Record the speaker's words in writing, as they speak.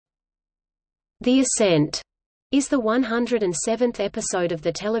The Ascent is the 107th episode of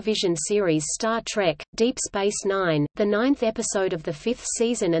the television series Star Trek, Deep Space Nine, the 9th episode of the 5th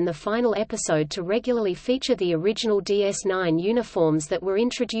season and the final episode to regularly feature the original DS9 uniforms that were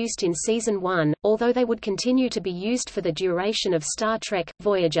introduced in Season 1, although they would continue to be used for the duration of Star Trek,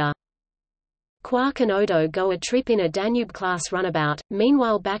 Voyager. Quark and Odo go a trip in a Danube-class runabout.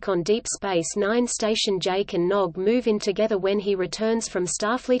 Meanwhile, back on Deep Space Nine station, Jake and Nog move in together when he returns from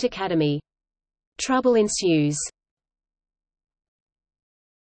Starfleet Academy. Trouble ensues.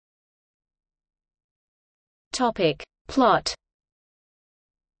 Topic. Plot.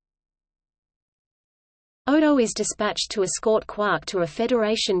 Odo is dispatched to escort Quark to a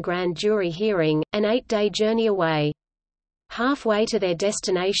Federation grand jury hearing, an 8-day journey away. Halfway to their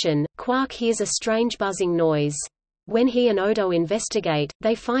destination, Quark hears a strange buzzing noise. When he and Odo investigate,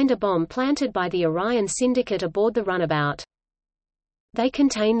 they find a bomb planted by the Orion Syndicate aboard the runabout. They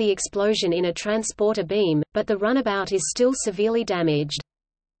contain the explosion in a transporter beam, but the runabout is still severely damaged.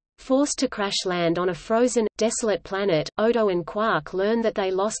 Forced to crash land on a frozen, desolate planet, Odo and Quark learn that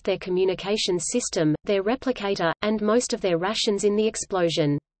they lost their communications system, their replicator, and most of their rations in the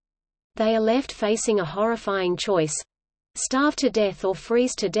explosion. They are left facing a horrifying choice: starve to death or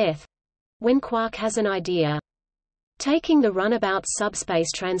freeze to death. When Quark has an idea. Taking the runabout's subspace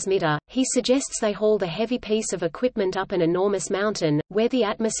transmitter, he suggests they haul the heavy piece of equipment up an enormous mountain, where the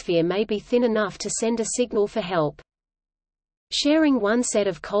atmosphere may be thin enough to send a signal for help. Sharing one set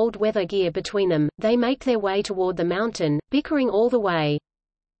of cold weather gear between them, they make their way toward the mountain, bickering all the way.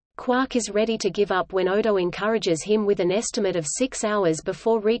 Quark is ready to give up when Odo encourages him with an estimate of 6 hours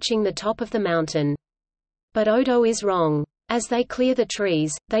before reaching the top of the mountain. But Odo is wrong. As they clear the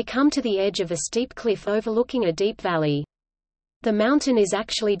trees, they come to the edge of a steep cliff overlooking a deep valley. The mountain is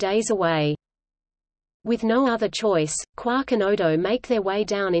actually days away. With no other choice, Quark and Odo make their way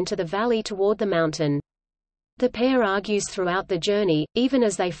down into the valley toward the mountain. The pair argues throughout the journey, even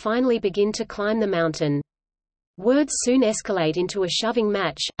as they finally begin to climb the mountain. Words soon escalate into a shoving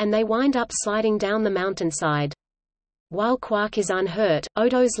match, and they wind up sliding down the mountainside. While Quark is unhurt,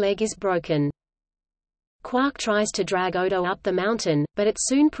 Odo's leg is broken. Quark tries to drag Odo up the mountain, but it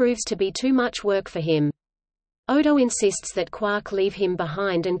soon proves to be too much work for him. Odo insists that Quark leave him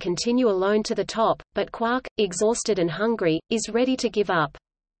behind and continue alone to the top, but Quark, exhausted and hungry, is ready to give up.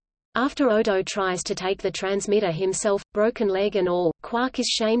 After Odo tries to take the transmitter himself, broken leg and all, Quark is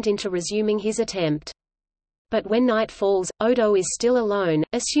shamed into resuming his attempt. But when night falls, Odo is still alone,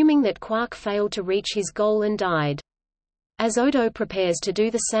 assuming that Quark failed to reach his goal and died. As Odo prepares to do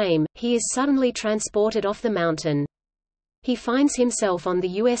the same, he is suddenly transported off the mountain. He finds himself on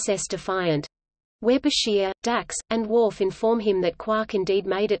the USS Defiant, where Bashir, Dax, and Worf inform him that Quark indeed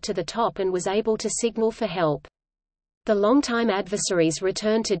made it to the top and was able to signal for help. The longtime adversaries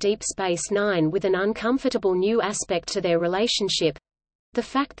return to Deep Space Nine with an uncomfortable new aspect to their relationship: the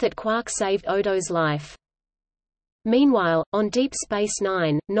fact that Quark saved Odo's life. Meanwhile, on Deep Space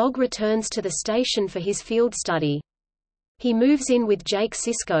Nine, Nog returns to the station for his field study. He moves in with Jake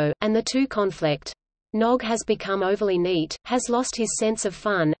Sisko, and the two conflict. Nog has become overly neat, has lost his sense of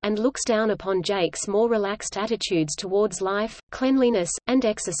fun, and looks down upon Jake's more relaxed attitudes towards life, cleanliness, and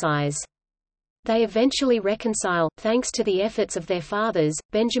exercise. They eventually reconcile, thanks to the efforts of their fathers,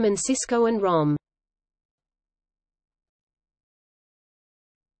 Benjamin Sisko and Rom.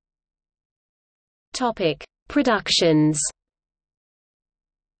 Topic: Productions.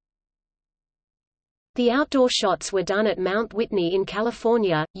 The outdoor shots were done at Mount Whitney in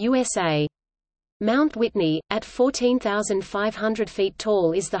California, USA. Mount Whitney, at 14,500 feet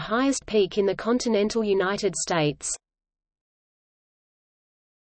tall, is the highest peak in the continental United States.